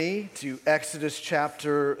To Exodus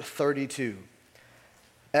chapter 32.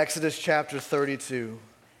 Exodus chapter 32.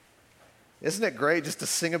 Isn't it great just to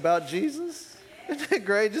sing about Jesus? Isn't it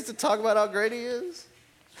great just to talk about how great he is?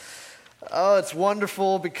 Oh, it's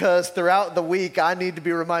wonderful because throughout the week I need to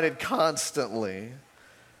be reminded constantly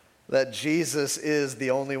that Jesus is the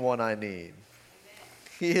only one I need.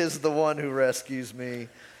 He is the one who rescues me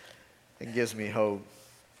and gives me hope.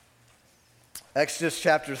 Exodus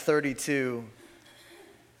chapter 32.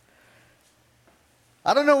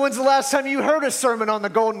 I don't know when's the last time you heard a sermon on the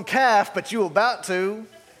golden calf, but you about to.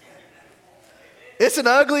 It's an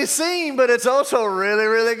ugly scene, but it's also really,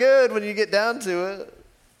 really good when you get down to it.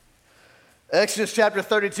 Exodus chapter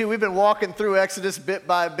 32, we've been walking through Exodus bit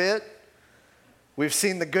by bit. We've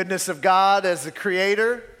seen the goodness of God as the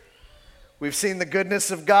creator. We've seen the goodness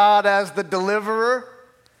of God as the deliverer.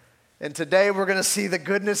 And today we're going to see the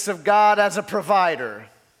goodness of God as a provider.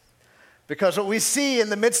 Because what we see in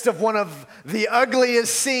the midst of one of the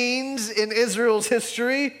ugliest scenes in Israel's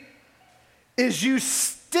history is you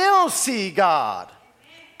still see God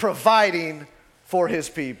providing for his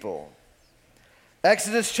people.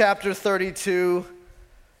 Exodus chapter 32,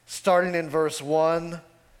 starting in verse 1.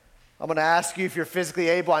 I'm going to ask you if you're physically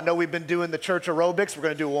able. I know we've been doing the church aerobics. We're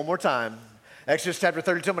going to do it one more time. Exodus chapter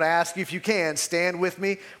 32, I'm going to ask you if you can stand with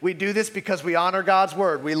me. We do this because we honor God's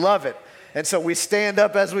word. We love it. And so we stand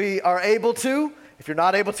up as we are able to. If you're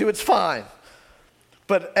not able to, it's fine.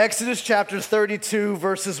 But Exodus chapter 32,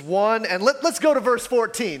 verses 1, and let's go to verse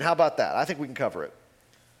 14. How about that? I think we can cover it.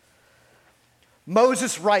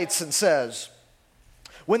 Moses writes and says,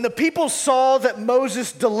 "When the people saw that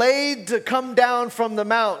Moses delayed to come down from the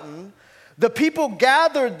mountain, the people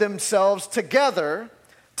gathered themselves together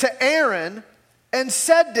to Aaron and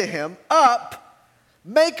said to him, 'Up,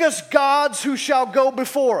 make us gods who shall go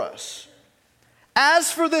before us.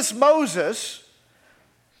 As for this Moses,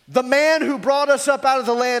 the man who brought us up out of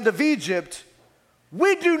the land of Egypt,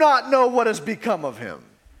 we do not know what has become of him.'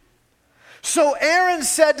 So Aaron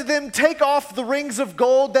said to them, 'Take off the rings of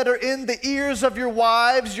gold that are in the ears of your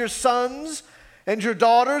wives, your sons, and your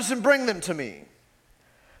daughters, and bring them to me.'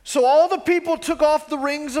 So all the people took off the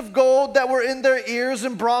rings of gold that were in their ears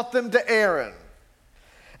and brought them to Aaron.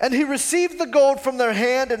 And he received the gold from their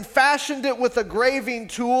hand and fashioned it with a graving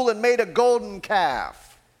tool and made a golden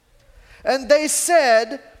calf. And they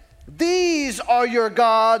said, 'These are your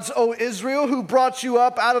gods, O Israel, who brought you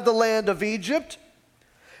up out of the land of Egypt.'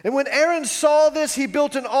 And when Aaron saw this, he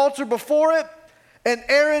built an altar before it. And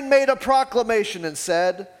Aaron made a proclamation and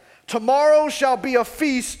said, 'Tomorrow shall be a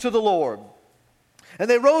feast to the Lord.' And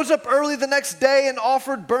they rose up early the next day and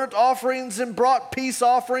offered burnt offerings and brought peace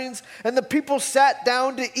offerings. And the people sat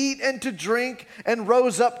down to eat and to drink and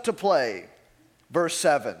rose up to play." Verse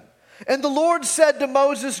 7. "And the Lord said to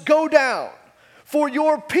Moses, 'Go down, for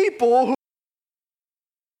your people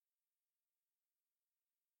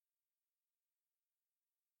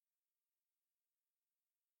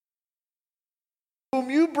whom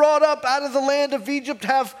you brought up out of the land of Egypt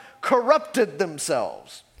have corrupted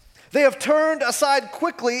themselves. They have turned aside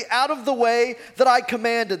quickly out of the way that I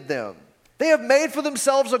commanded them. They have made for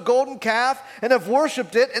themselves a golden calf and have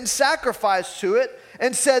worshipped it and sacrificed to it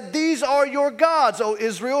and said, 'These are your gods, O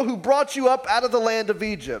Israel, who brought you up out of the land of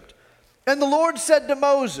Egypt.' And the Lord said to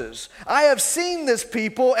Moses, 'I have seen this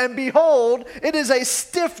people, and behold, it is a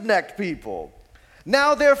stiff-necked people.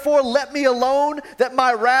 Now therefore let me alone, that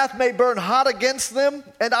my wrath may burn hot against them,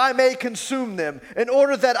 and I may consume them, in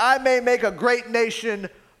order that I may make a great nation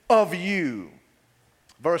of you.'"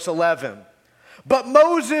 Verse 11. "But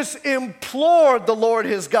Moses implored the Lord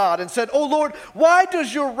his God and said, 'O Lord, why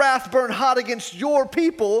does your wrath burn hot against your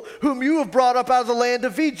people, whom you have brought up out of the land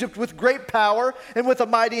of Egypt with great power and with a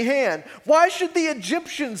mighty hand? Why should the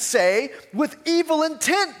Egyptians say, with evil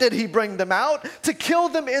intent did he bring them out, to kill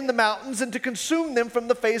them in the mountains and to consume them from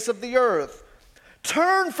the face of the earth?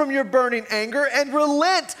 Turn from your burning anger and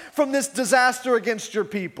relent from this disaster against your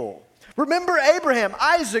people. Remember Abraham,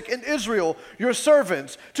 Isaac, and Israel, your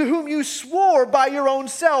servants, to whom you swore by your own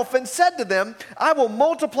self and said to them, 'I will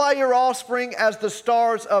multiply your offspring as the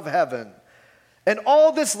stars of heaven. And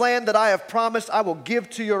all this land that I have promised I will give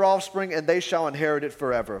to your offspring, and they shall inherit it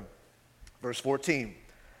forever.'" Verse 14.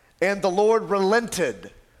 "And the Lord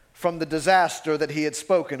relented from the disaster that he had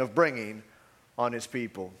spoken of bringing on his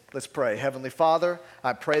people." Let's pray. Heavenly Father,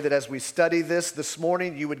 I pray that as we study this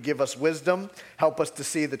morning, you would give us wisdom, help us to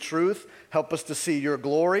see the truth, help us to see your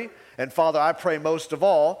glory. And Father, I pray most of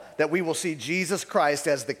all that we will see Jesus Christ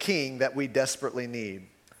as the King that we desperately need.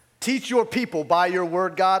 Teach your people by your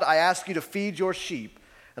word, God. I ask you to feed your sheep,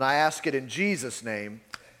 and I ask it in Jesus' name,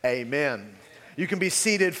 amen. You can be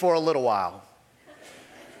seated for a little while.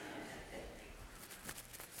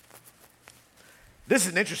 This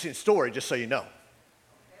is an interesting story, just so you know.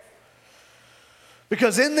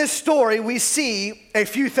 Because in this story, we see a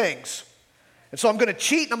few things. And so I'm going to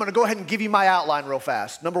cheat, and I'm going to go ahead and give you my outline real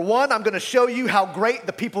fast. Number one, I'm going to show you how great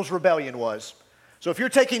the people's rebellion was. So if you're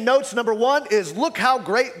taking notes, number one is look how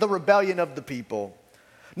great the rebellion of the people.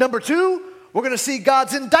 Number two, we're going to see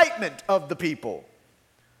God's indictment of the people.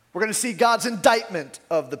 We're going to see God's indictment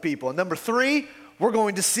of the people. And number three, we're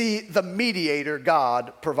going to see the mediator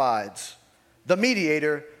God provides. The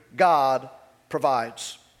mediator God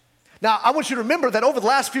provides. Now, I want you to remember that over the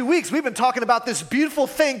last few weeks, we've been talking about this beautiful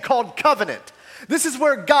thing called covenant. This is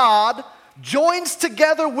where God joins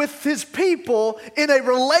together with his people in a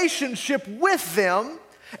relationship with them,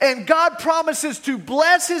 and God promises to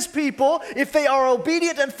bless his people if they are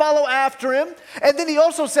obedient and follow after him. And then he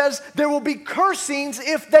also says there will be cursings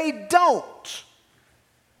if they don't.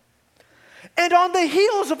 And on the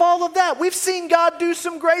heels of all of that, we've seen God do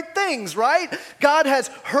some great things, right? God has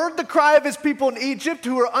heard the cry of his people in Egypt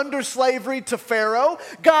who are under slavery to Pharaoh.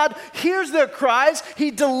 God hears their cries.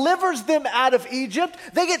 He delivers them out of Egypt.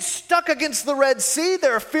 They get stuck against the Red Sea.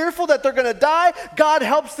 They're fearful that they're going to die. God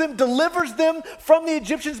helps them, delivers them from the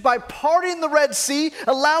Egyptians by parting the Red Sea,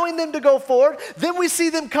 allowing them to go forward. Then we see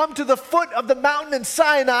them come to the foot of the mountain in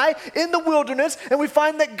Sinai in the wilderness, and we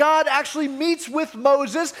find that God actually meets with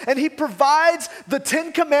Moses, and he provides the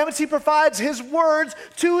 10 Commandments. He provides his words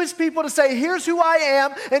to his people to say, here's who I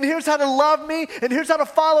am, and here's how to love me, and here's how to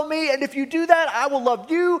follow me, and if you do that, I will love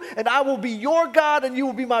you, and I will be your God, and you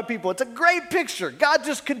will be my people. It's a great picture. God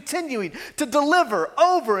just continuing to deliver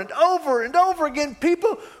over and over and over again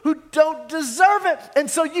people who don't deserve it. And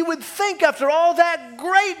so you would think after all that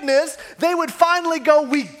greatness, they would finally go,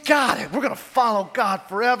 we got it. We're going to follow God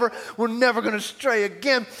forever. We're never going to stray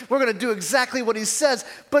again. We're going to do exactly what he says.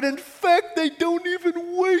 But in fact, they don't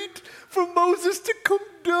even wait for Moses to come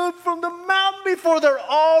down from the mountain before they're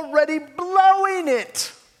already blowing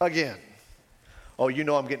it again. Oh, you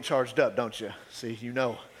know I'm getting charged up, don't you? See, you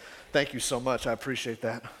know. Thank you so much. I appreciate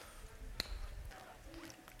that.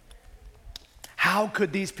 How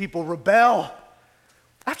could these people rebel?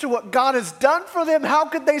 After what God has done for them, how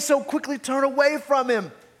could they so quickly turn away from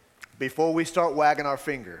him? Before we start wagging our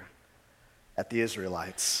finger at the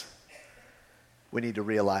Israelites, we need to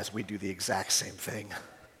realize we do the exact same thing.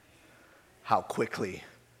 How quickly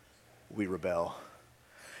we rebel.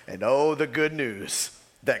 And oh, the good news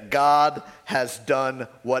that God has done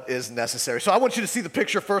what is necessary. So I want you to see the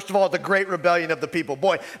picture, first of all, the great rebellion of the people.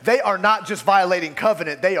 Boy, they are not just violating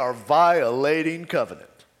covenant, they are violating covenant.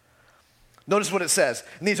 Notice what it says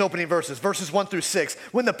in these opening verses, verses 1 through 6.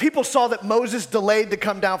 When the people saw that Moses delayed to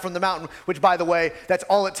come down from the mountain, which, by the way, that's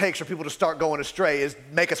all it takes for people to start going astray, is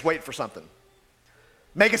make us wait for something.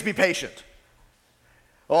 Make us be patient.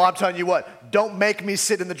 Oh, I'm telling you what, don't make me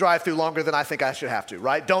sit in the drive-thru longer than I think I should have to,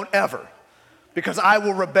 right? Don't ever, because I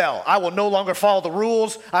will rebel. I will no longer follow the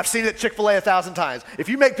rules. I've seen it at Chick-fil-A 1,000 times. If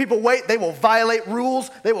you make people wait, they will violate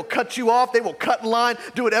rules. They will cut you off. They will cut in line,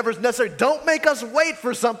 do whatever is necessary. Don't make us wait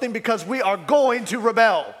for something because we are going to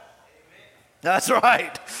rebel. Amen. That's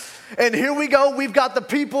right. And here we go. We've got the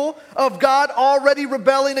people of God already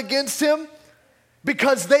rebelling against him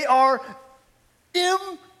because they are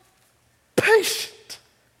impatient.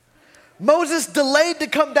 Moses delayed to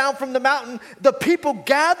come down from the mountain. The people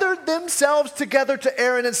gathered themselves together to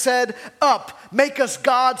Aaron and said, up, make us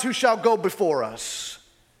gods who shall go before us.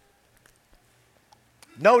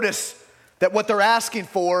 Notice that what they're asking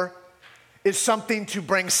for is something to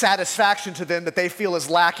bring satisfaction to them that they feel is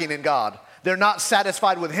lacking in God. They're not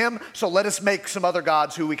satisfied with him, so let us make some other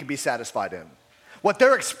gods who we can be satisfied in. What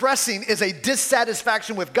they're expressing is a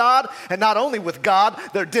dissatisfaction with God, and not only with God,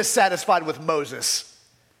 they're dissatisfied with Moses.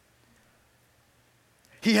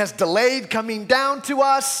 He has delayed coming down to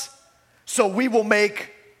us, so we will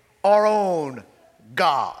make our own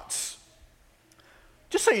gods.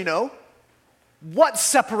 Just so you know, what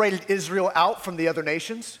separated Israel out from the other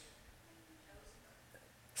nations?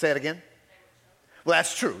 Say it again. Well,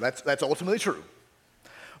 that's true. That's ultimately true.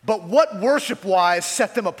 But what worship-wise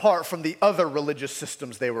set them apart from the other religious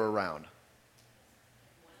systems they were around?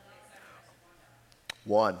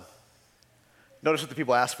 One. Notice what the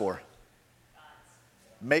people asked for.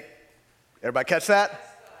 Everybody catch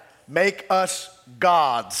that? Make us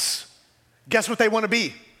gods. Guess what they want to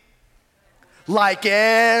be? Like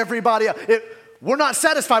everybody else. We're not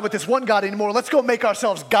satisfied with this one God anymore. Let's go make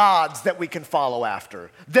ourselves gods that we can follow after.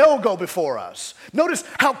 They'll go before us. Notice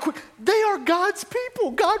how quick, they are God's people.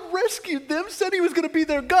 God rescued them, said he was going to be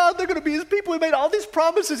their God. They're going to be his people. He made all these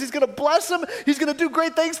promises. He's going to bless them. He's going to do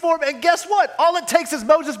great things for them. And guess what? All it takes is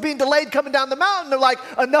Moses being delayed coming down the mountain. They're like,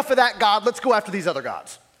 enough of that God. Let's go after these other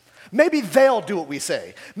gods. Maybe they'll do what we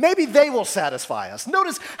say. Maybe they will satisfy us.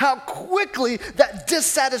 Notice how quickly that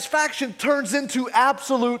dissatisfaction turns into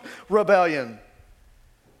absolute rebellion.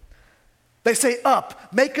 They say,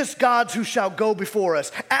 up, make us gods who shall go before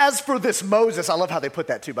us. As for this Moses, I love how they put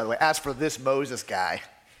that too, by the way. As for this Moses guy,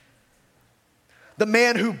 the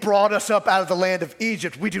man who brought us up out of the land of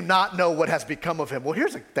Egypt, we do not know what has become of him. Well,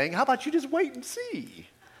 here's the thing. How about you just wait and see?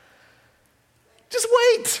 Just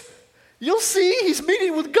wait. You'll see he's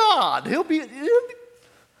meeting with God. He'll be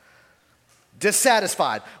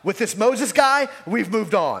dissatisfied. With this Moses guy, we've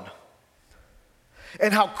moved on.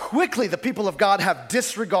 And how quickly the people of God have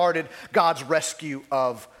disregarded God's rescue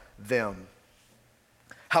of them.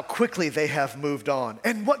 How quickly they have moved on.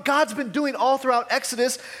 And what God's been doing all throughout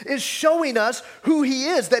Exodus is showing us who he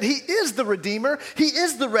is, that he is the Redeemer, he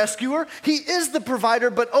is the rescuer, he is the provider,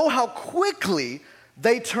 but oh, how quickly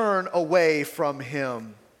they turn away from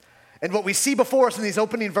him. And what we see before us in these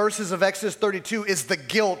opening verses of Exodus 32 is the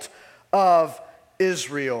guilt of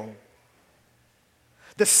Israel.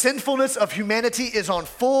 The sinfulness of humanity is on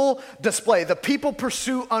full display. The people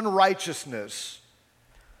pursue unrighteousness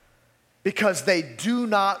because they do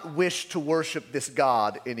not wish to worship this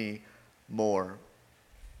God anymore.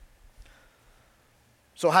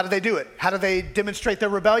 So how do they do it? How do they demonstrate their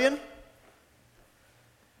rebellion?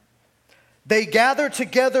 They gather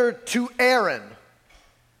together to Aaron.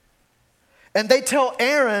 And they tell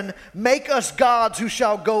Aaron, make us gods who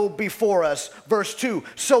shall go before us. Verse 2,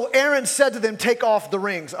 so Aaron said to them, take off the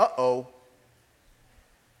rings. Uh-oh.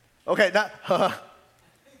 Okay,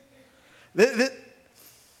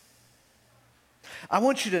 I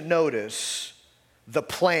want you to notice the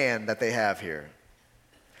plan that they have here.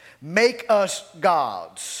 Make us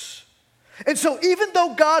gods. And so even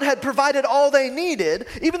though God had provided all they needed,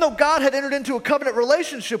 even though God had entered into a covenant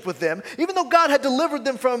relationship with them, even though God had delivered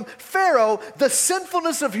them from Pharaoh, the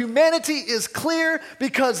sinfulness of humanity is clear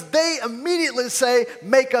because they immediately say,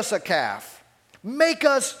 make us a calf. Make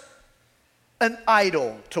us an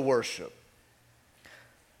idol to worship.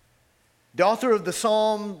 The author of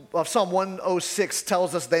Psalm 106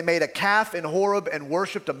 tells us they made a calf in Horeb and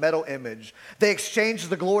worshiped a metal image. They exchanged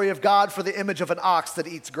the glory of God for the image of an ox that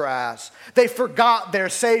eats grass. They forgot their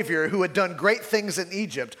Savior who had done great things in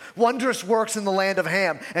Egypt, wondrous works in the land of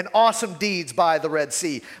Ham, and awesome deeds by the Red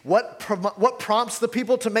Sea. What prompts the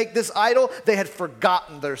people to make this idol? They had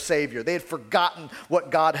forgotten their Savior. They had forgotten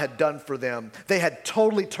what God had done for them. They had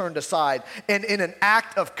totally turned aside. And in an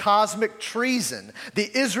act of cosmic treason, the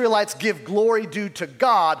Israelites give glory due to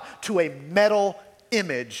God to a metal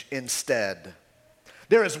image instead.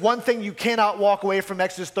 There is one thing you cannot walk away from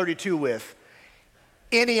Exodus 32 with: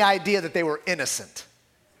 any idea that they were innocent,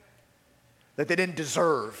 that they didn't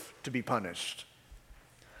deserve to be punished.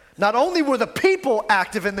 Not only were the people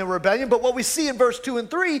active in the rebellion, but what we see in verse 2 and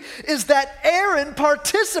 3 is that Aaron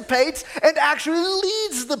participates and actually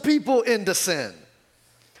leads the people into sin.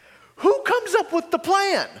 Who comes up with the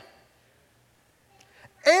plan?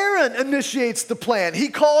 Aaron initiates the plan. He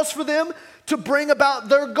calls for them to bring about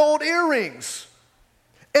their gold earrings.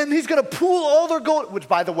 And he's going to pool all their gold, which,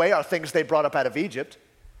 by the way, are things they brought up out of Egypt.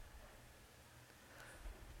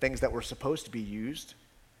 Things that were supposed to be used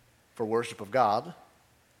for worship of God.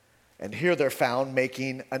 And here they're found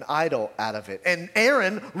making an idol out of it. And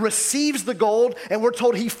Aaron receives the gold, and we're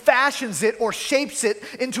told he fashions it or shapes it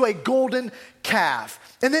into a golden calf.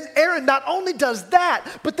 And then Aaron not only does that,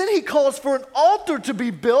 but then he calls for an altar to be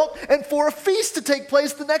built and for a feast to take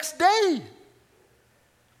place the next day.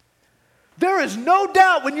 There is no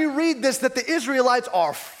doubt when you read this that the Israelites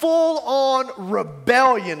are full-on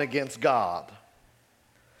rebellion against God.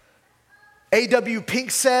 A.W.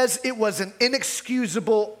 Pink says it was an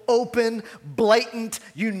inexcusable, open, blatant,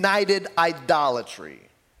 united idolatry.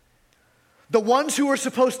 The ones who were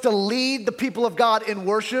supposed to lead the people of God in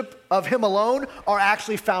worship of him alone are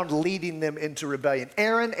actually found leading them into rebellion.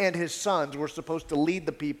 Aaron and his sons were supposed to lead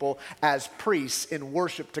the people as priests in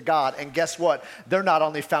worship to God. And guess what? They're not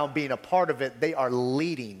only found being a part of it, they are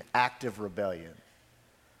leading active rebellion.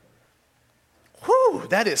 Whew,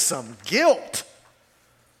 that is some guilt.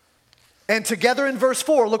 And together in verse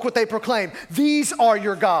 4, look what they proclaim. These are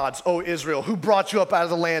your gods, O Israel, who brought you up out of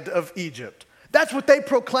the land of Egypt. That's what they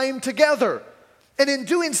proclaim together. And in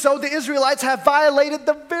doing so, the Israelites have violated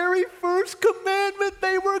the very first commandment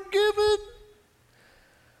they were given.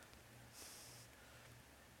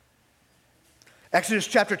 Exodus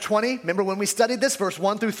chapter 20, remember when we studied this, verse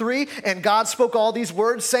 1 through 3? And God spoke all these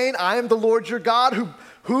words, saying, I am the Lord your God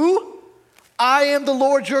who? I am the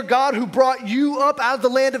Lord your God who brought you up out of the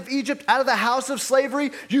land of Egypt, out of the house of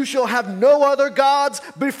slavery. You shall have no other gods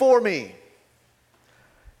before me.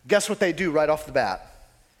 Guess what they do right off the bat?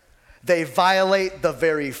 They violate the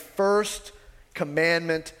very first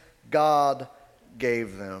commandment God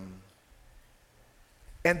gave them.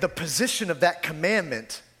 And the position of that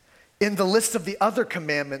commandment in the list of the other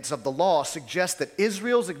commandments of the law suggests that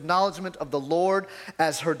Israel's acknowledgement of the Lord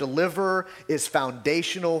as her deliverer is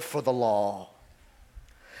foundational for the law.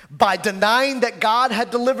 By denying that God had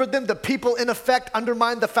delivered them, the people in effect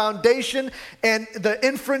undermined the foundation, and the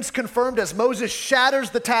inference confirmed as Moses shatters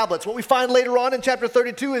the tablets. What we find later on in chapter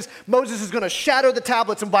 32 is Moses is going to shatter the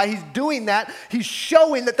tablets, and by he's doing that, he's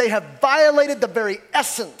showing that they have violated the very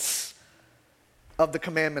essence of the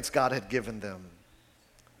commandments God had given them.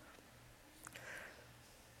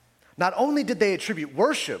 Not only did they attribute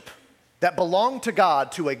worship that belonged to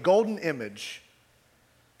God to a golden image,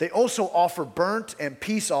 they also offer burnt and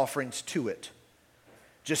peace offerings to it.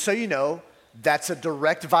 Just so you know, that's a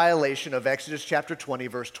direct violation of Exodus chapter 20,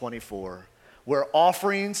 verse 24, where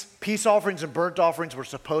offerings, peace offerings and burnt offerings were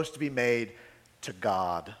supposed to be made to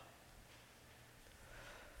God.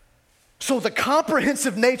 So the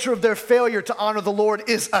comprehensive nature of their failure to honor the Lord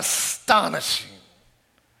is astonishing.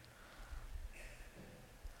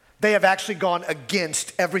 They have actually gone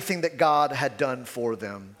against everything that God had done for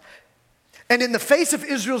them. And in the face of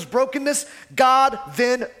Israel's brokenness, God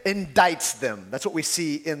then indicts them. That's what we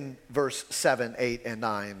see in verse 7, 8, and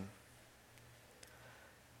 9.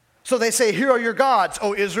 So they say, "Here are your gods,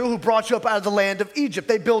 O Israel, who brought you up out of the land of Egypt."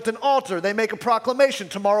 They built an altar. They make a proclamation.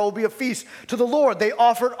 Tomorrow will be a feast to the Lord. They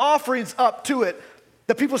offered offerings up to it.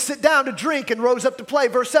 The people sit down to drink and rose up to play.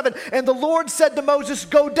 Verse 7, "And the Lord said to Moses,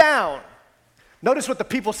 'Go down.'" Notice what the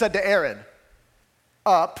people said to Aaron.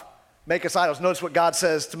 "Up, make us idols." Notice what God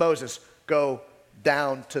says to Moses. "Go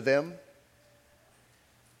down to them."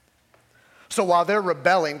 So while they're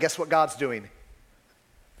rebelling, guess what God's doing?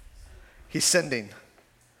 He's sending.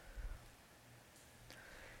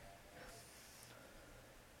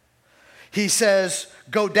 He says,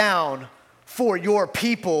 "Go down for your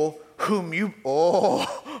people whom you,"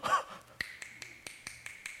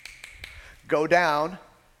 go down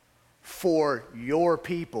for your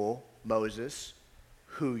people, Moses,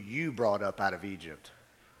 who you brought up out of Egypt.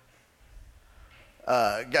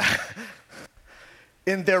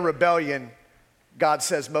 In their rebellion, God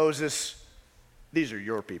says, "Moses, these are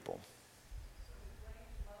your people."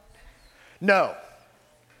 No,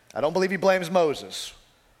 I don't believe he blames Moses.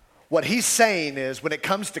 What he's saying is, when it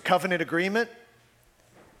comes to covenant agreement,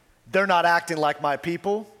 they're not acting like my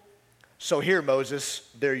people, so here, Moses,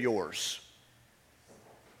 they're yours.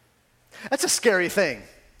 That's a scary thing.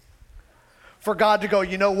 For God to go,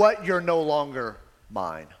 "You know what? You're no longer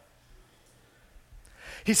mine."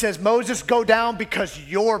 He says, "Moses, go down because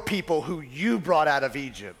your people who you brought out of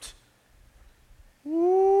Egypt."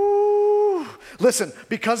 Woo. Listen,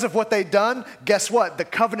 because of what they've done, guess what? The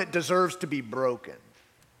covenant deserves to be broken.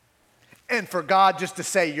 And for God just to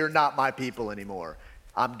say, "You're not my people anymore.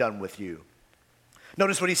 I'm done with you."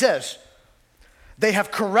 Notice what he says. They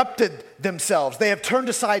have corrupted themselves. They have turned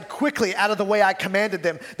aside quickly out of the way I commanded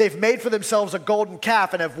them. They've made for themselves a golden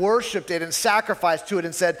calf and have worshipped it and sacrificed to it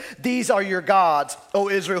and said, "These are your gods, O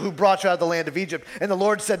Israel, who brought you out of the land of Egypt." And the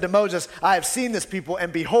Lord said to Moses, "I have seen this people,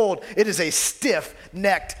 and behold, it is a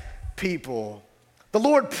stiff-necked people." The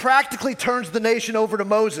Lord practically turns the nation over to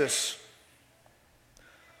Moses.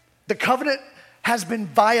 The covenant has been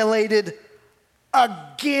violated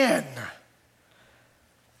again.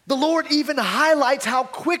 The Lord even highlights how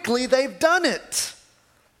quickly they've done it,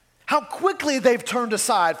 how quickly they've turned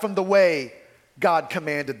aside from the way God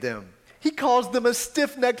commanded them. He calls them a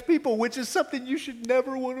stiff-necked people, which is something you should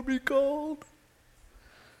never want to be called.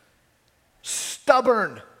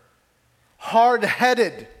 Stubborn,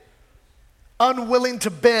 hard-headed, unwilling to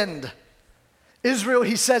bend. Israel,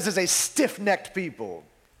 he says, is a stiff-necked people.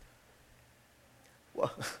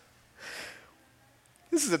 Well,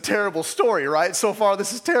 this is a terrible story, right? So far,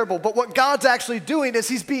 this is terrible. But what God's actually doing is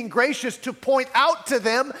he's being gracious to point out to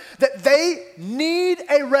them that they need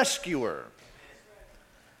a rescuer.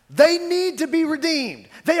 They need to be redeemed.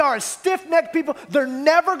 They are a stiff-necked people. They're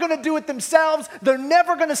never going to do it themselves. They're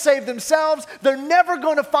never going to save themselves. They're never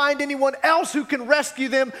going to find anyone else who can rescue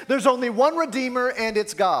them. There's only one Redeemer, and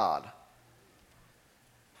it's God.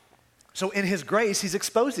 So in his grace, he's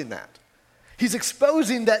exposing that. He's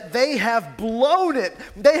exposing that they have blown it.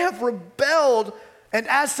 They have rebelled, and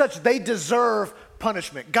as such, they deserve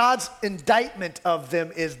punishment. God's indictment of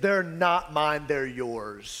them is, "They're not mine, they're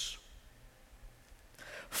yours."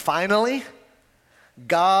 Finally,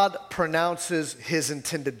 God pronounces his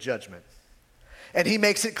intended judgment. And he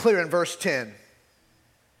makes it clear in verse 10.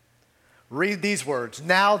 Read these words.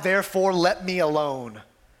 "Now, therefore, let me alone,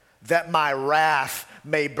 that my wrath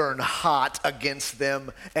may burn hot against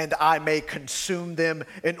them, and I may consume them,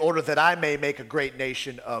 in order that I may make a great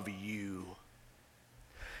nation of you.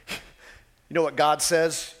 You know what God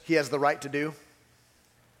says he has the right to do?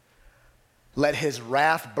 Let his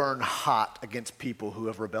wrath burn hot against people who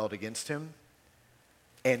have rebelled against him,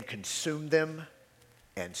 and consume them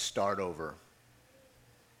and start over.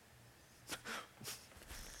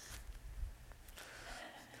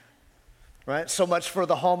 Right? So much for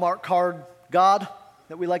the Hallmark card God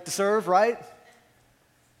that we like to serve, right?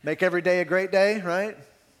 Make every day a great day, right?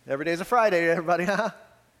 Every day's a Friday, everybody, huh?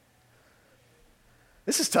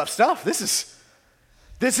 This is tough stuff.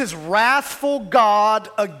 This is wrathful God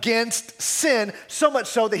against sin, so much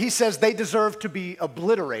so that he says they deserve to be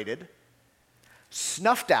obliterated,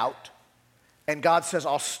 snuffed out, and God says,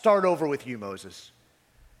 I'll start over with you, Moses.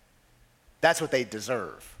 That's what they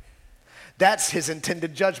deserve. That's his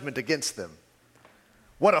intended judgment against them.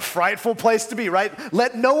 What a frightful place to be, right?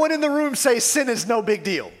 Let no one in the room say sin is no big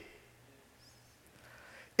deal.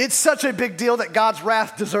 It's such a big deal that God's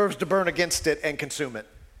wrath deserves to burn against it and consume it,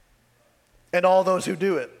 and all those who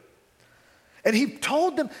do it. And he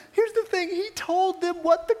told them, here's the thing, he told them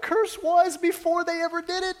what the curse was before they ever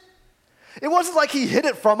did it. It wasn't like he hid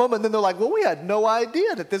it from them and then they're like, well, we had no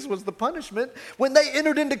idea that this was the punishment. When they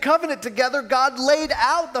entered into covenant together, God laid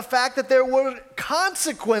out the fact that there were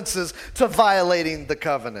consequences to violating the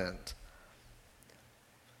covenant.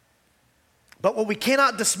 But what we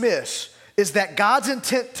cannot dismiss is that God's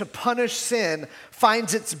intent to punish sin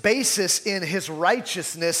finds its basis in his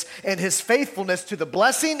righteousness and his faithfulness to the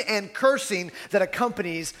blessing and cursing that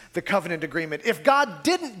accompanies the covenant agreement. If God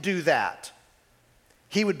didn't do that,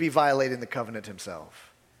 he would be violating the covenant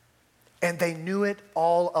himself. And they knew it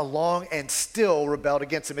all along and still rebelled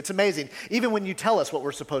against him. It's amazing. Even when you tell us what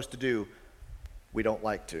we're supposed to do, we don't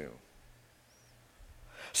like to.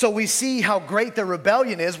 So we see how great their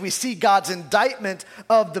rebellion is. We see God's indictment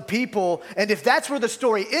of the people. And if that's where the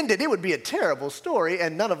story ended, it would be a terrible story,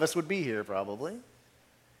 and none of us would be here probably.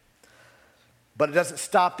 But it doesn't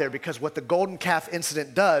stop there, because what the golden calf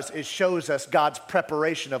incident does is shows us God's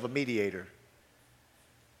preparation of a mediator.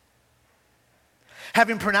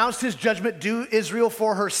 Having pronounced his judgment due Israel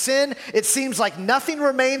for her sin, it seems like nothing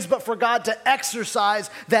remains but for God to exercise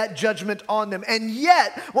that judgment on them. And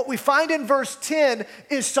yet, what we find in verse 10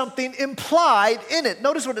 is something implied in it.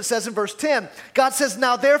 Notice what it says in verse 10. God says,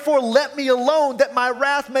 now therefore let me alone, that my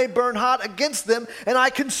wrath may burn hot against them, and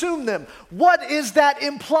I consume them. What is that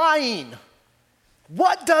implying?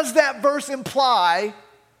 What does that verse imply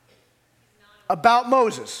about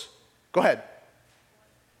Moses? Go ahead.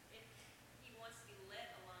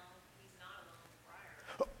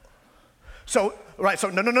 So, right, so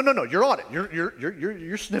no, you're on it.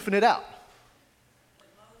 You're sniffing it out.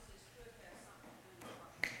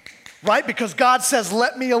 Right, because God says,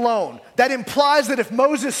 let me alone. That implies that if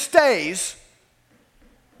Moses stays,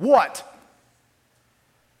 what?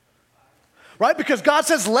 Right, because God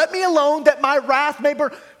says, let me alone that my wrath may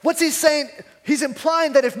burn. What's he saying? He's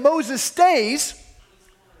implying that if Moses stays,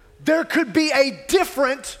 there could be a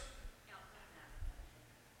different.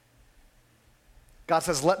 God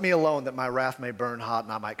says, let me alone that my wrath may burn hot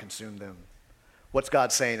and I might consume them. What's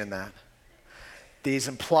God saying in that? He's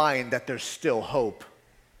implying that there's still hope.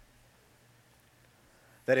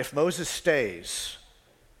 That if Moses stays,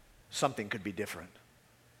 something could be different.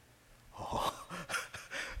 Oh.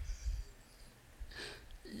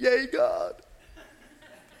 Yay, God.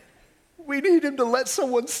 We need him to let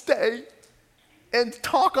someone stay and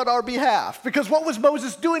talk on our behalf. Because what was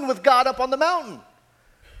Moses doing with God up on the mountain?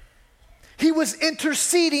 He was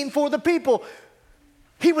interceding for the people.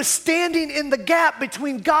 He was standing in the gap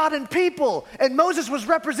between God and people. And Moses was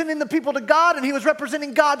representing the people to God, and he was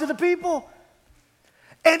representing God to the people.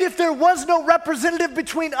 And if there was no representative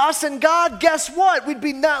between us and God, guess what? We'd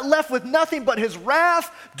be not left with nothing but his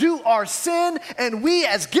wrath due our sin, and we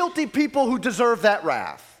as guilty people who deserve that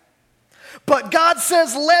wrath. But God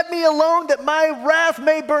says, let me alone that my wrath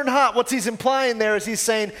may burn hot. What he's implying there is he's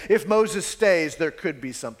saying, if Moses stays, there could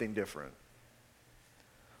be something different.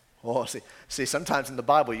 Oh, see, sometimes in the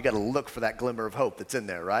Bible, you got to look for that glimmer of hope that's in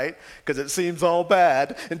there, right? Because it seems all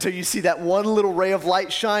bad until you see that one little ray of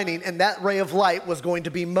light shining, and that ray of light was going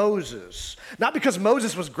to be Moses. Not because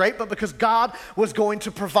Moses was great, but because God was going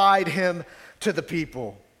to provide him to the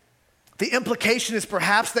people. The implication is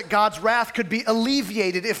perhaps that God's wrath could be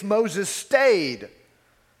alleviated if Moses stayed.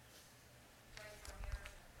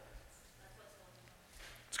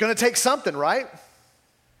 It's going to take something, right?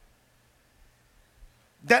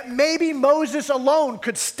 That maybe Moses alone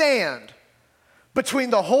could stand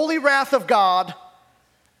between the holy wrath of God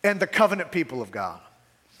and the covenant people of God.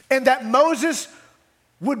 and that Moses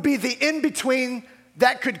would be the in-between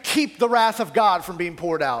that could keep the wrath of God from being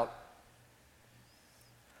poured out.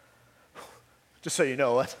 Just so you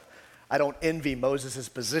know, I don't envy Moses'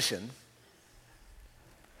 position.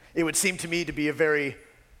 It would seem to me to be you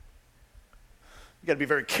got to be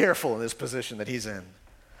very careful in this position that he's in.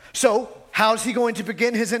 So, how's he going to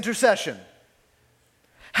begin his intercession?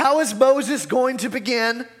 How is Moses going to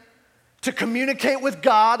begin to communicate with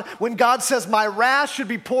God when God says, my wrath should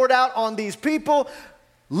be poured out on these people?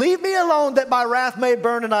 Leave me alone that my wrath may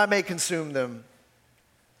burn and I may consume them.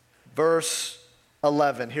 Verse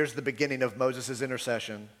 11, here's the beginning of Moses'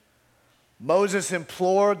 intercession. Moses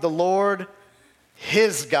implored the Lord,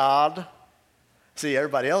 his God. See,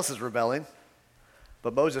 everybody else is rebelling,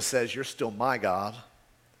 but Moses says, you're still my God.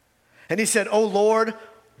 And he said, oh Lord,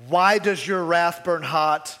 why does your wrath burn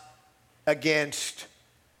hot against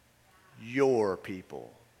your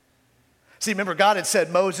people? See, remember, God had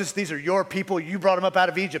said, Moses, these are your people. You brought them up out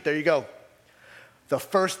of Egypt. There you go. The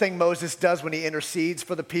first thing Moses does when he intercedes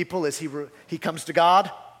for the people is he comes to God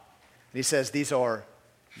and he says, these are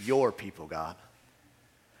your people, God.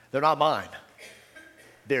 They're not mine.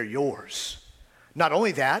 They're yours. Not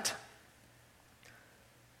only that,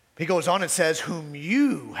 he goes on and says, whom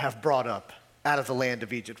you have brought up out of the land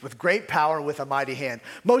of Egypt with great power and with a mighty hand.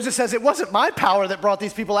 Moses says, it wasn't my power that brought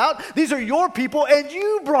these people out. These are your people and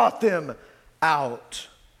you brought them out.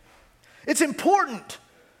 It's important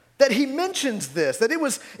that he mentions this, that it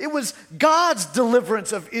was God's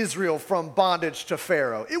deliverance of Israel from bondage to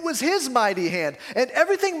Pharaoh. It was his mighty hand. And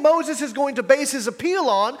everything Moses is going to base his appeal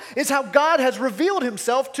on is how God has revealed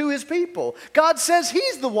himself to his people. God says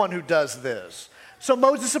he's the one who does this. So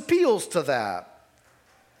Moses appeals to that.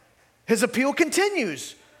 His appeal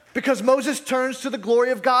continues because Moses turns to the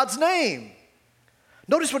glory of God's name.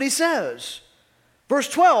 Notice what he says. Verse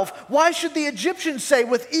 12, why should the Egyptians say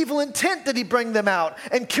with evil intent did he bring them out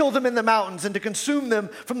and kill them in the mountains and to consume them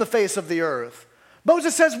from the face of the earth?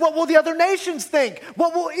 Moses says, what will the other nations think?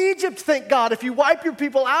 What will Egypt think, God, if you wipe your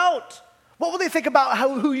people out? What will they think about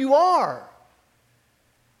who you are?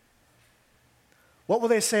 What will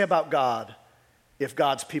they say about God if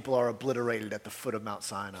God's people are obliterated at the foot of Mount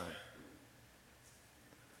Sinai?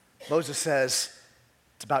 Moses says,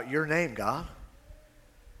 it's about your name, God.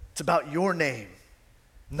 It's about your name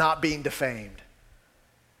not being defamed.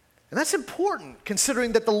 And that's important,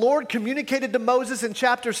 considering that the Lord communicated to Moses in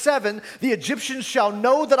chapter 7, the Egyptians shall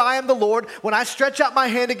know that I am the Lord when I stretch out my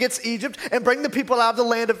hand against Egypt and bring the people out of the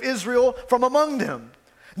land of Israel from among them.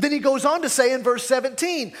 Then he goes on to say in verse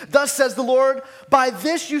 17, thus says the Lord, by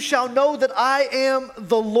this you shall know that I am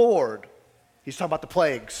the Lord. He's talking about the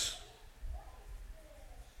plagues.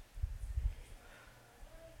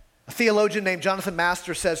 A theologian named Jonathan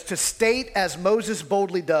Master says, to state as Moses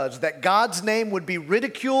boldly does that God's name would be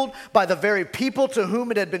ridiculed by the very people to whom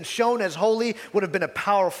it had been shown as holy would have been a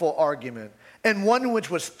powerful argument, and one which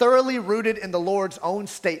was thoroughly rooted in the Lord's own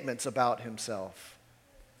statements about himself.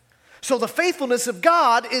 So the faithfulness of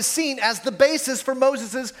God is seen as the basis for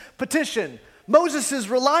Moses' petition. Moses is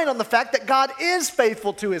relying on the fact that God is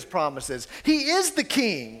faithful to his promises. He is the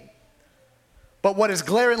king. But what is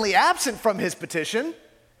glaringly absent from his petition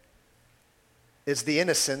is the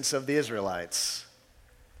innocence of the Israelites.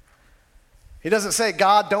 He doesn't say,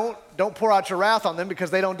 God, don't pour out your wrath on them because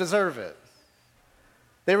they don't deserve it.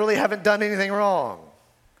 They really haven't done anything wrong.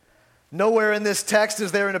 Nowhere in this text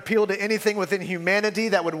is there an appeal to anything within humanity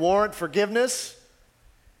that would warrant forgiveness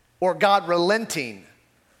or God relenting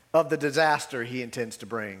of the disaster he intends to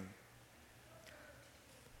bring.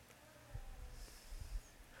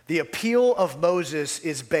 The appeal of Moses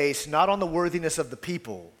is based not on the worthiness of the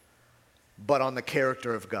people, but on the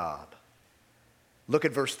character of God. Look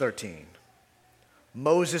at verse 13.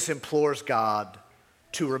 Moses implores God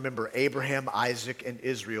to remember Abraham, Isaac, and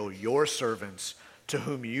Israel, your servants, to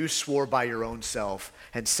whom you swore by your own self,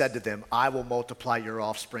 and said to them, I will multiply your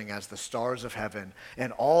offspring as the stars of heaven,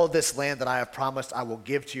 and all this land that I have promised I will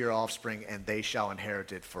give to your offspring, and they shall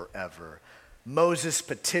inherit it forever. Moses'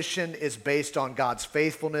 petition is based on God's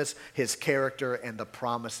faithfulness, his character, and the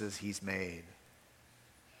promises he's made.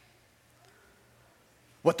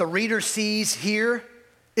 What the reader sees here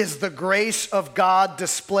is the grace of God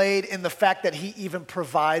displayed in the fact that he even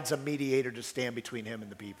provides a mediator to stand between him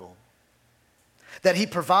and the people. That he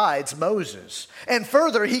provides Moses. And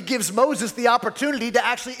further, he gives Moses the opportunity to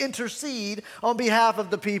actually intercede on behalf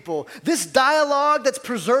of the people. This dialogue that's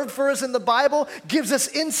preserved for us in the Bible gives us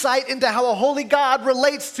insight into how a holy God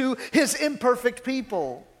relates to his imperfect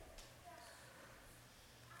people.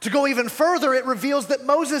 To go even further, it reveals that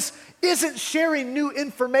Moses isn't sharing new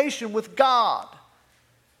information with God.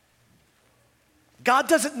 God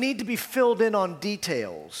doesn't need to be filled in on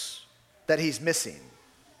details that he's missing.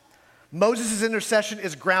 Moses' intercession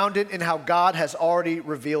is grounded in how God has already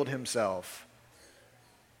revealed himself.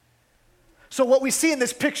 So what we see in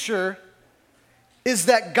this picture is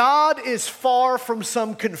that God is far from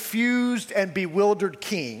some confused and bewildered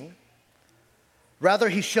king. Rather,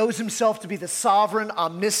 he shows himself to be the sovereign,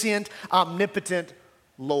 omniscient, omnipotent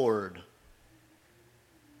Lord.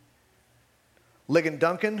 Ligon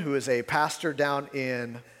Duncan, who is a pastor down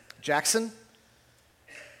in Jackson,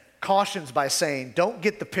 cautions by saying, don't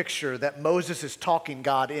get the picture that Moses is talking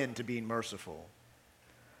God into being merciful.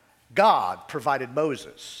 God provided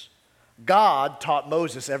Moses. God taught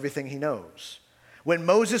Moses everything he knows. When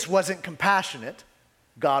Moses wasn't compassionate,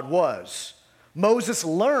 God was. Moses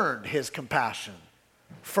learned his compassion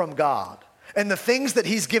from God. And the things that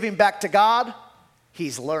he's giving back to God,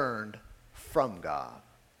 he's learned from God.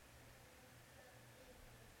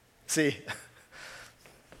 See,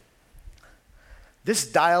 this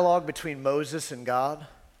dialogue between Moses and God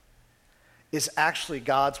is actually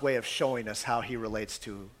God's way of showing us how he relates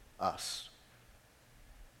to us.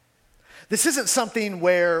 This isn't something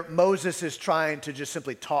where Moses is trying to just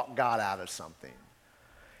simply talk God out of something.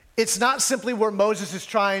 It's not simply where Moses is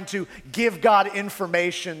trying to give God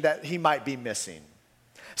information that he might be missing.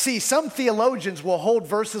 See, some theologians will hold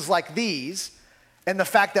verses like these and the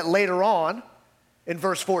fact that later on, in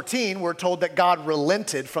verse 14, we're told that God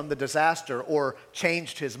relented from the disaster or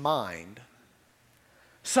changed his mind.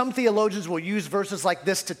 Some theologians will use verses like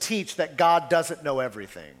this to teach that God doesn't know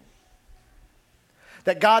everything,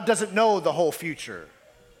 that God doesn't know the whole future.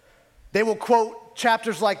 They will quote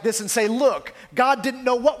chapters like this and say, look, God didn't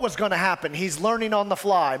know what was going to happen. He's learning on the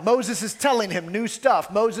fly. Moses is telling him new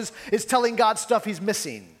stuff. Moses is telling God stuff he's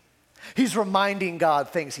missing. He's reminding God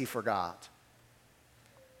things he forgot.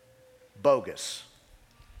 Bogus.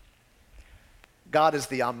 God is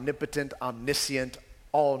the omnipotent, omniscient,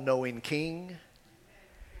 all-knowing king.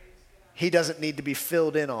 He doesn't need to be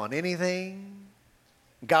filled in on anything.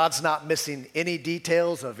 God's not missing any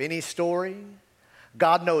details of any story.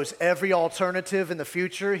 God knows every alternative in the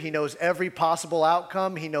future. He knows every possible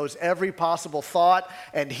outcome. He knows every possible thought,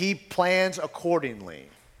 and he plans accordingly.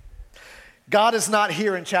 God is not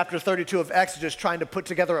here in chapter 32 of Exodus trying to put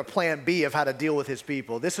together a plan B of how to deal with his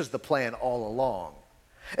people. This is the plan all along.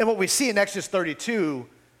 And what we see in Exodus 32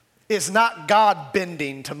 is not God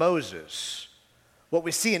bending to Moses. What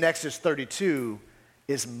we see in Exodus 32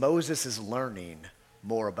 is Moses is learning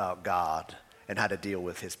more about God and how to deal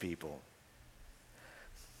with his people.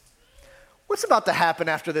 What's about to happen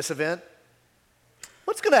after this event?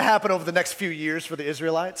 What's going to happen over the next few years for the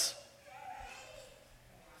Israelites?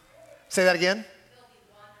 Say that again.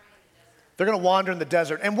 They're going to wander in the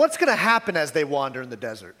desert. And what's going to happen as they wander in the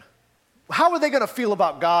desert? How are they going to feel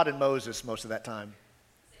about God and Moses most of that time?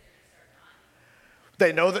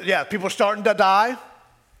 They know that, yeah, people are starting to die.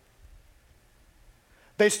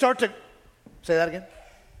 They start to, say that again?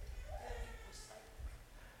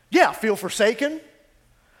 Yeah, feel forsaken.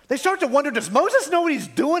 They start to wonder, does Moses know what he's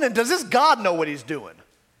doing, and does this God know what he's doing?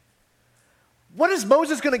 What is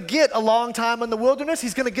Moses going to get a long time in the wilderness?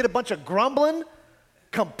 He's going to get a bunch of grumbling,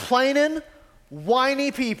 complaining,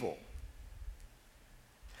 whiny people.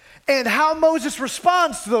 And how Moses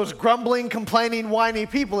responds to those grumbling, complaining, whiny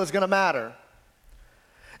people is going to matter.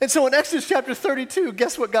 And so in Exodus chapter 32,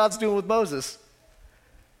 guess what God's doing with Moses?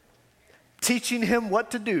 Teaching him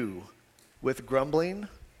what to do with grumbling,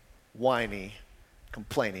 whiny,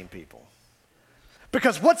 complaining people.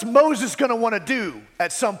 Because what's Moses going to want to do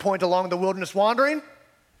at some point along the wilderness wandering?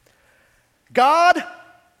 God,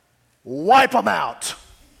 wipe them out.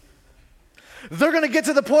 They're going to get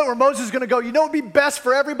to the point where Moses is going to go, you know what would be best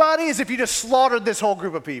for everybody is if you just slaughtered this whole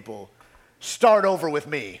group of people. Start over with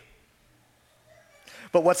me.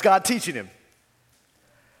 But what's God teaching him?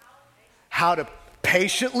 How to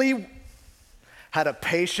patiently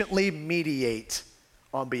mediate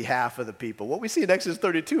on behalf of the people. What we see in Exodus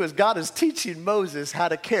 32 is God is teaching Moses how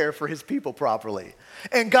to care for his people properly.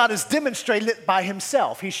 And God is demonstrating it by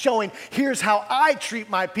himself. He's showing, here's how I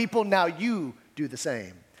treat my people, now you do the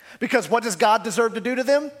same. Because what does God deserve to do to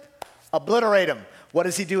them? Obliterate them. What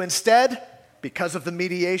does he do instead? Because of the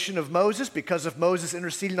mediation of Moses, because of Moses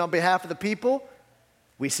interceding on behalf of the people,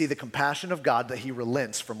 we see the compassion of God that he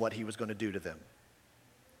relents from what he was going to do to them.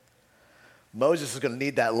 Moses is going to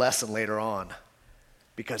need that lesson later on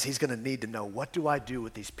because he's going to need to know, what do I do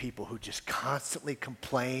with these people who just constantly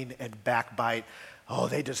complain and backbite? Oh,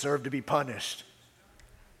 they deserve to be punished.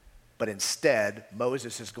 But instead,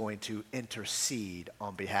 Moses is going to intercede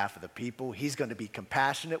on behalf of the people. He's going to be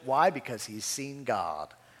compassionate. Why? Because he's seen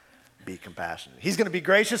God. be compassionate. He's going to be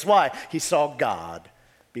gracious. Why? He saw God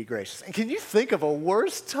be gracious. And can you think of a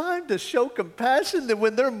worse time to show compassion than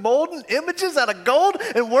when they're molding images out of gold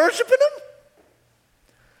and worshiping them?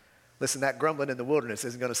 Listen, that grumbling in the wilderness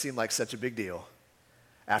isn't going to seem like such a big deal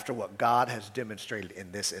after what God has demonstrated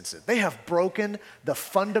in this instance. They have broken the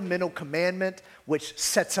fundamental commandment which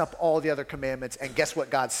sets up all the other commandments, and guess what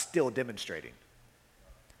God's still demonstrating?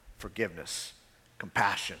 Forgiveness,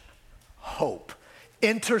 compassion, hope,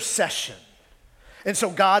 intercession. And so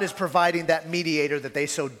God is providing that mediator that they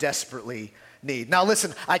so desperately need. Now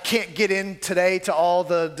listen, I can't get in today to all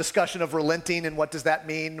the discussion of relenting and what does that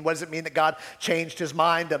mean? What does it mean that God changed his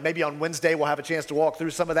mind? Maybe on Wednesday we'll have a chance to walk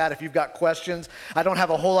through some of that if you've got questions. I don't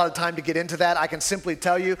have a whole lot of time to get into that. I can simply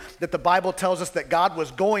tell you that the Bible tells us that God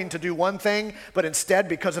was going to do one thing, but instead,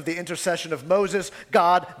 because of the intercession of Moses,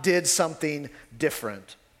 God did something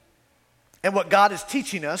different. And what God is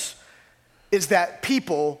teaching us is that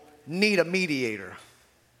people need a mediator.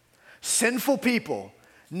 Sinful people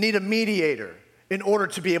need a mediator in order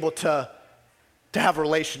to be able to have a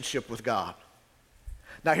relationship with God.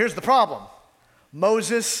 Now here's the problem.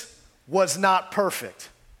 Moses was not perfect.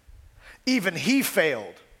 Even he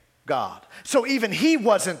failed God. So even he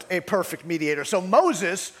wasn't a perfect mediator. So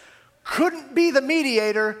Moses couldn't be the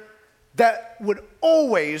mediator that would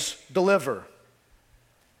always deliver.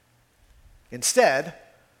 Instead,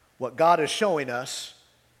 what God is showing us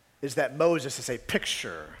is that Moses is a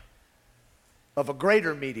picture of a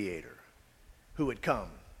greater mediator who would come.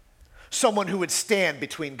 Someone who would stand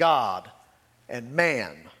between God and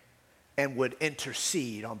man and would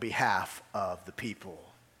intercede on behalf of the people.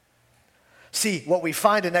 See, what we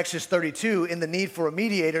find in Exodus 32 in the need for a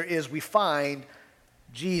mediator is we find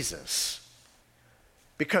Jesus.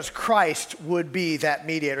 Because Christ would be that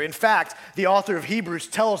mediator. In fact, the author of Hebrews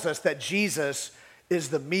tells us that Jesus is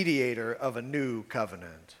the mediator of a new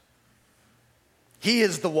covenant. He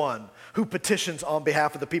is the one who petitions on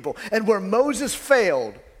behalf of the people. And where Moses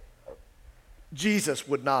failed, Jesus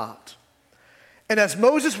would not. And as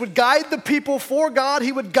Moses would guide the people for God,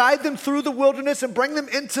 he would guide them through the wilderness and bring them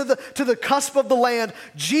into the cusp of the land.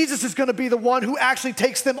 Jesus is going to be the one who actually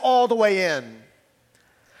takes them all the way in.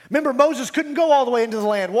 Remember, Moses couldn't go all the way into the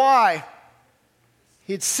land. Why?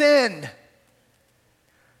 He'd sinned.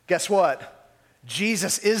 Guess what?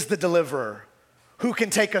 Jesus is the deliverer who can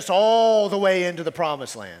take us all the way into the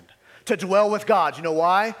promised land to dwell with God. You know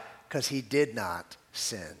why? Because he did not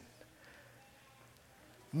sin.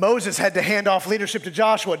 Moses had to hand off leadership to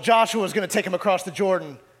Joshua. Joshua was going to take him across the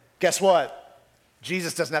Jordan. Guess what?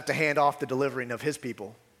 Jesus doesn't have to hand off the delivering of his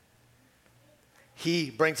people.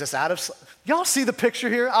 He brings us out of... Y'all see the picture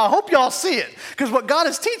here? I hope y'all see it. Because what God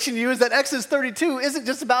is teaching you is that Exodus 32 isn't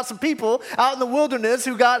just about some people out in the wilderness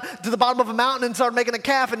who got to the bottom of a mountain and started making a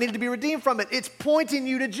calf and needed to be redeemed from it. It's pointing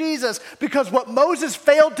you to Jesus. Because what Moses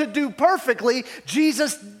failed to do perfectly,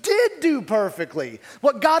 Jesus did do perfectly.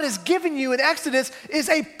 What God is giving you in Exodus is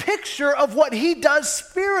a picture of what he does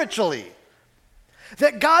spiritually.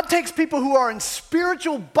 That God takes people who are in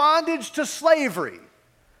spiritual bondage to slavery,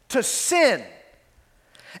 to sin,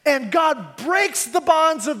 and God breaks the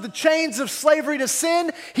bonds of the chains of slavery to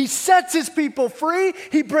sin. He sets his people free.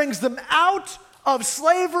 He brings them out of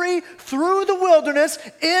slavery through the wilderness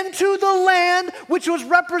into the land which was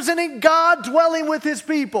representing God dwelling with his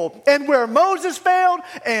people. And where Moses failed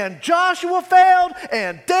and Joshua failed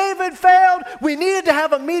and David failed, we needed to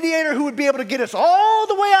have a mediator who would be able to get us all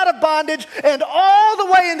the way out of bondage and all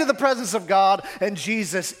the way into the presence of God. And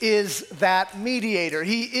Jesus is that mediator.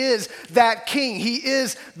 He is that king. He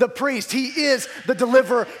is the priest. He is the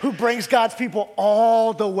deliverer who brings God's people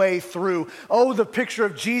all the way through. Oh, the picture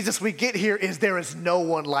of Jesus we get here is there is no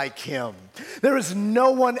one like him. There is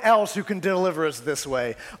no one else who can deliver us this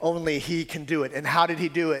way. Only he can do it. And how did he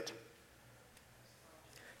do it?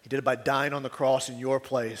 He did it by dying on the cross in your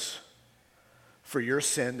place for your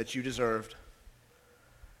sin that you deserved.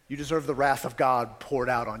 You deserved the wrath of God poured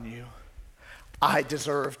out on you. I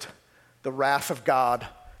deserved the wrath of God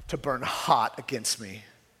to burn hot against me.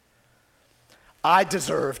 I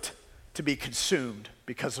deserved to be consumed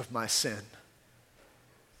because of my sin.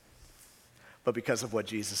 But because of what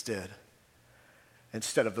Jesus did,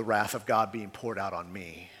 instead of the wrath of God being poured out on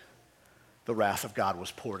me, the wrath of God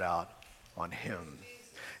was poured out on him.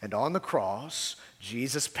 And on the cross,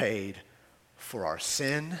 Jesus paid for our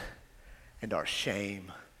sin and our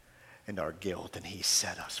shame and our guilt, and he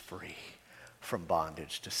set us free from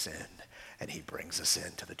bondage to sin, and he brings us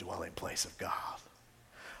into the dwelling place of God.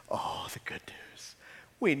 Oh, the good news.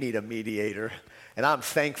 We need a mediator. And I'm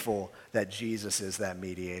thankful that Jesus is that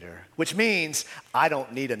mediator, which means I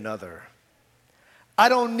don't need another. I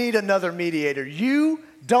don't need another mediator. You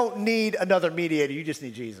don't need another mediator. You just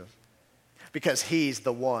need Jesus. Because he's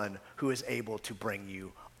the one who is able to bring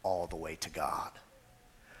you all the way to God.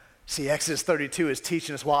 See, Exodus 32 is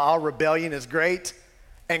teaching us while our rebellion is great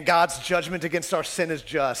and God's judgment against our sin is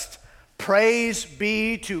just, praise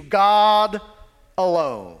be to God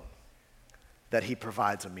alone that he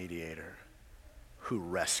provides a mediator who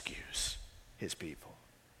rescues his people.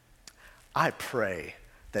 I pray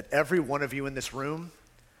that every one of you in this room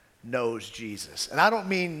knows Jesus. And I don't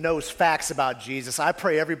mean knows facts about Jesus. I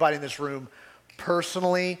pray everybody in this room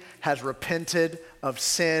personally has repented of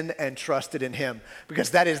sin and trusted in him,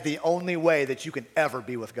 because that is the only way that you can ever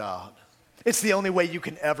be with God. It's the only way you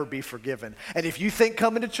can ever be forgiven. And if you think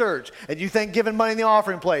coming to church and you think giving money in the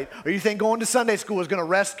offering plate or you think going to Sunday school is going to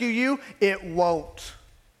rescue you, it won't.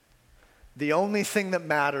 The only thing that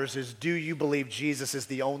matters is, do you believe Jesus is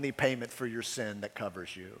the only payment for your sin that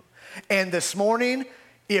covers you? And this morning,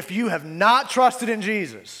 if you have not trusted in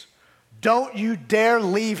Jesus, don't you dare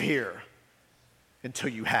leave here until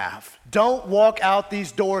you have. Don't walk out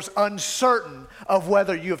these doors uncertain of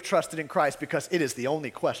whether you have trusted in Christ, because it is the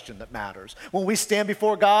only question that matters. When we stand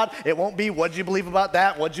before God, it won't be, what did you believe about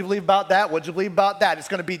that? What did you believe about that? What did you believe about that? It's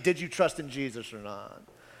going to be, did you trust in Jesus or not?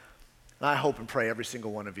 And I hope and pray every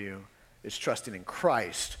single one of you is trusting in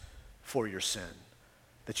Christ for your sin,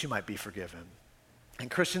 that you might be forgiven.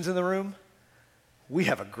 And Christians in the room, we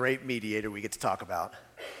have a great mediator we get to talk about.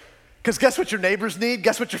 Because guess what your neighbors need?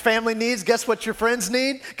 Guess what your family needs? Guess what your friends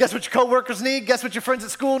need? Guess what your coworkers need? Guess what your friends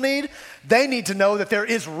at school need? They need to know that there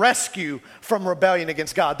is rescue from rebellion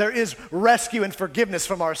against God. There is rescue and forgiveness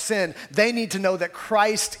from our sin. They need to know that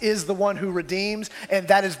Christ is the one who redeems, and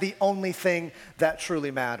that is the only thing that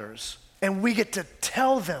truly matters. And we get to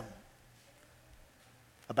tell them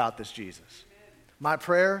about this Jesus. My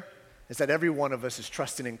prayer is that every one of us is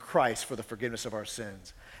trusting in Christ for the forgiveness of our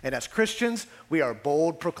sins. And as Christians, we are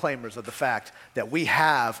bold proclaimers of the fact that we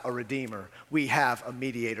have a Redeemer, we have a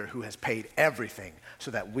mediator who has paid everything so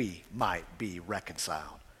that we might be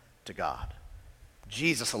reconciled to God.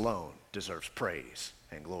 Jesus alone deserves praise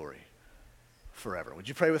and glory forever. Would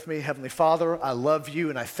you pray with me? Heavenly Father, I love you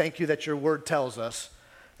and I thank you that your word tells us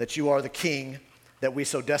that you are the King that we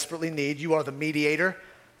so desperately need. You are the mediator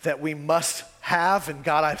that we must have. And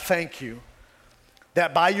God, I thank you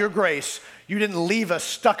that by your grace, you didn't leave us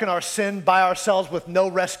stuck in our sin by ourselves with no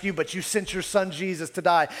rescue, but you sent your son Jesus to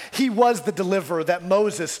die. He was the deliverer that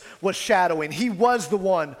Moses was shadowing. He was the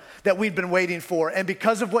one that we'd been waiting for. And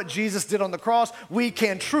because of what Jesus did on the cross, we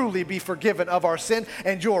can truly be forgiven of our sin.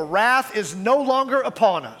 And your wrath is no longer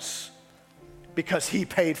upon us because he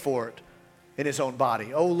paid for it in his own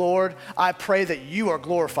body. Oh Lord, I pray that you are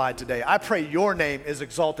glorified today. I pray your name is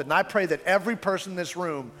exalted. And I pray that every person in this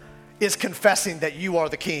room is confessing that you are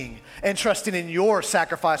the King and trusting in your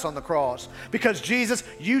sacrifice on the cross. Because Jesus,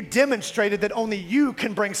 you demonstrated that only you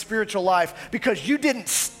can bring spiritual life, because you didn't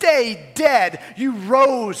stay dead, you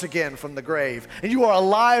rose again from the grave. And you are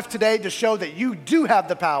alive today to show that you do have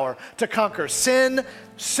the power to conquer sin,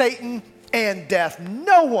 Satan, and death.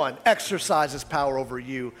 No one exercises power over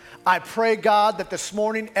you. I pray, God, that this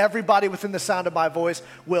morning everybody within the sound of my voice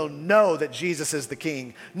will know that Jesus is the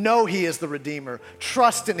King. Know he is the Redeemer.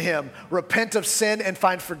 Trust in him. Repent of sin and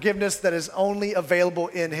find forgiveness that is only available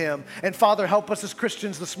in him. And Father, help us as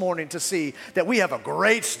Christians this morning to see that we have a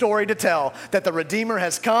great story to tell, that the Redeemer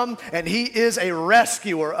has come and he is a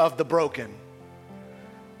rescuer of the broken.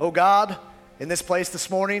 Oh God, in this place this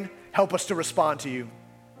morning, help us to respond to you.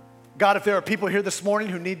 God, if there are people here this morning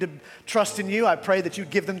who need to trust in you, I pray that you'd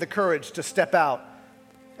give them the courage to step out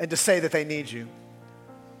and to say that they need you.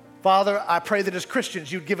 Father, I pray that as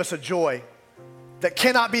Christians, you'd give us a joy that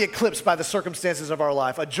cannot be eclipsed by the circumstances of our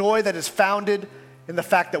life, a joy that is founded in the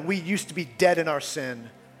fact that we used to be dead in our sin,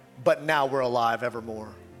 but now we're alive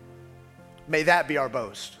evermore. May that be our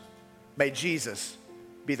boast. May Jesus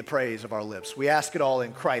be the praise of our lips. We ask it all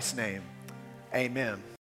in Christ's name. Amen.